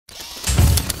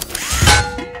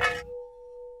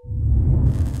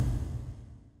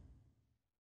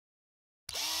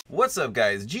What's up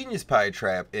guys, Genius Pie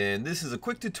Trap, and this is a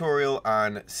quick tutorial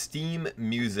on Steam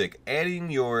Music, adding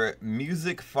your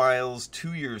music files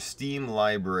to your Steam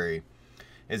library.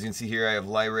 As you can see here, I have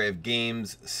library of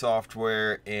games,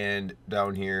 software, and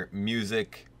down here,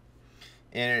 music,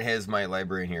 and it has my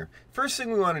library in here. First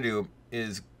thing we want to do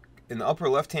is, in the upper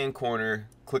left hand corner,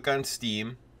 click on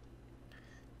Steam,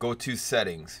 go to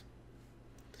Settings.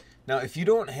 Now if you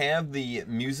don't have the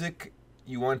music,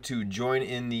 you want to join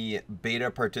in the beta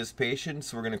participation,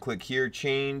 so we're going to click here,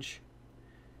 change,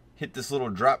 hit this little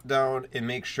drop down, and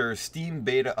make sure Steam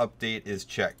beta update is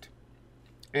checked.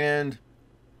 And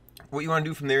what you want to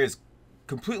do from there is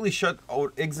completely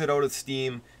exit out of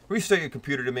Steam, restart your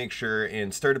computer to make sure,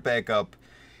 and start it back up,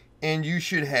 and you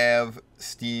should have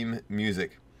Steam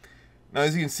Music. Now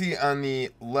as you can see on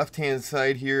the left hand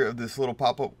side here of this little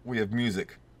pop-up, we have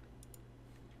music.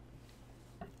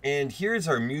 And here's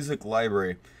our music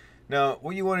library. Now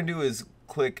what you want to do is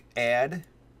click add,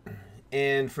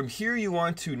 and from here you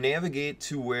want to navigate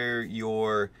to where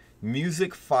your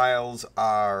music files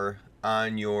are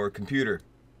on your computer.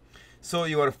 So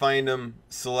you want to find them,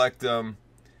 select them,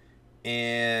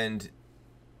 and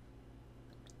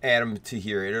add them to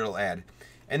here. It'll add.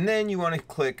 And then you want to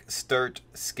click start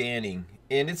scanning,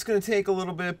 and it's going to take a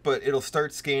little bit, but it'll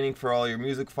start scanning for all your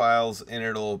music files and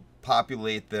it'll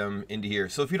populate them into here.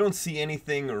 So if you don't see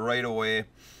anything right away,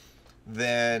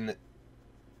 then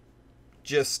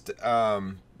just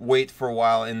wait for a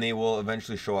while and they will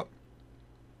eventually show up.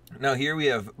 Now here we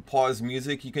have pause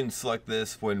music. You can select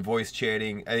this when voice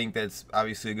chatting. I think that's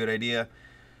obviously a good idea.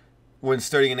 When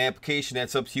starting an application,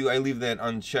 that's up to you. I leave that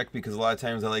unchecked because a lot of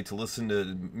times I like to listen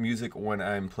to music when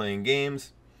I'm playing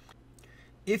games.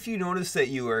 If you notice that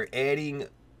you are adding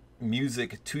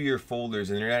music to your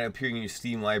folders and they're not appearing in your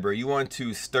Steam library, you want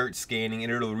to start scanning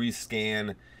and it'll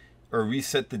rescan or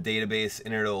reset the database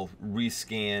and it'll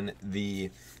rescan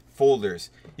the folders.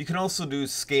 You can also do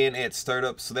scan at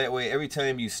startup, so that way every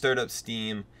time you start up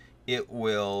Steam it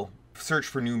will search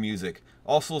for new music.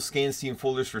 Also scan Steam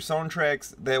folders for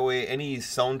soundtracks, that way any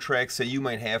soundtracks that you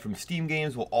might have from Steam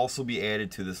games will also be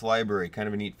added to this library. Kind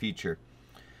of a neat feature.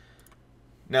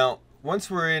 Now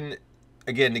once we're in,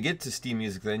 again, to get to Steam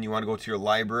Music, then you want to go to your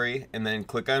library and then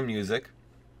click on music.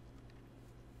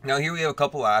 Now here we have a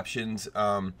couple options.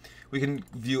 We can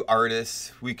view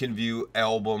artists, we can view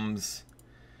albums,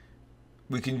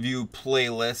 we can view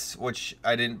playlists, which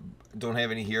I don't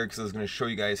have any here because I was going to show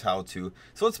you guys how to.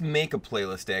 So let's make a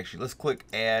playlist actually. Let's click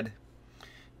add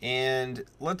and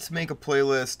let's make a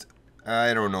playlist.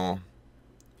 I don't know.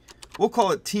 We'll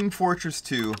call it Team Fortress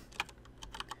 2.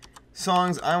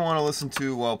 Songs I want to listen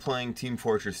to while playing Team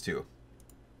Fortress 2,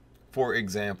 for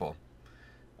example.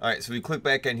 Alright, so we click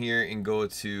back on here and go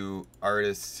to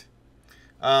artists.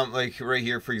 Like right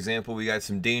here, for example, we got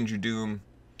some Danger Doom.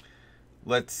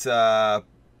 Let's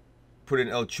put an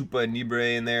El Chupa Libre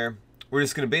in there. We're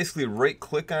just going to basically right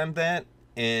click on that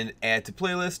and add to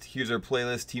playlist. Here's our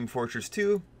playlist, Team Fortress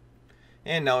 2.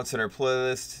 And now it's in our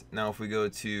playlist. Now if we go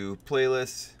to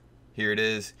playlists, here it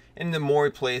is. And the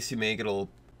more place you make,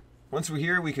 once we're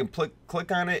here, we can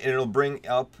click on it and it'll bring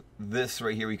up this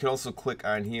right here. We can also click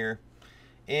on here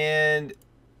and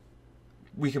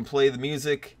we can play the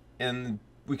music and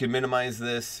we can minimize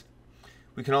this.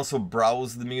 We can also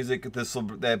browse the music.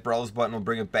 That browse button will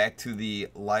bring it back to the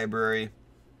library.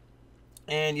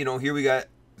 And you know, here we got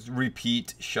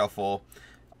repeat, shuffle.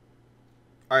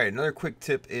 Alright, another quick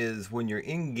tip is when you're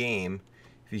in game,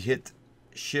 if you hit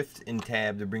Shift and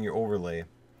Tab to bring your overlay,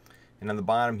 and on the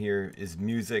bottom here is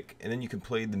music, and then you can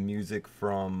play the music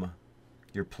from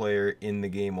your player in the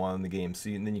game while in the game.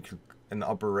 So then you can, in the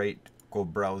upper right, go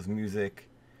browse music,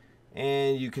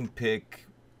 and you can pick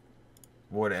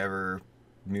whatever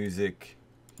music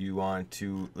you want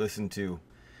to listen to.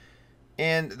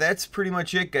 And that's pretty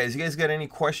much it, guys. You guys got any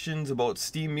questions about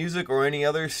Steam Music or any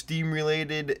other Steam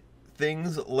related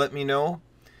things, let me know.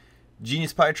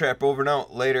 Genius Pie Trap over and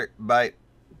out. Later. Bye.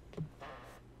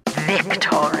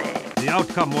 Victory. The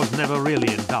outcome was never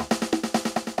really in doubt.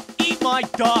 Eat my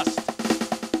dust!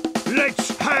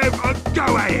 Let's have a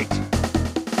go at it!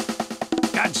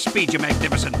 Godspeed, you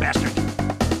magnificent bastard!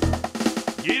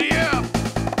 Giddy up!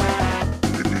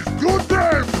 It is good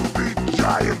time to be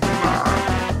giant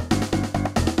man.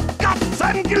 Guts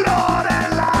and glory!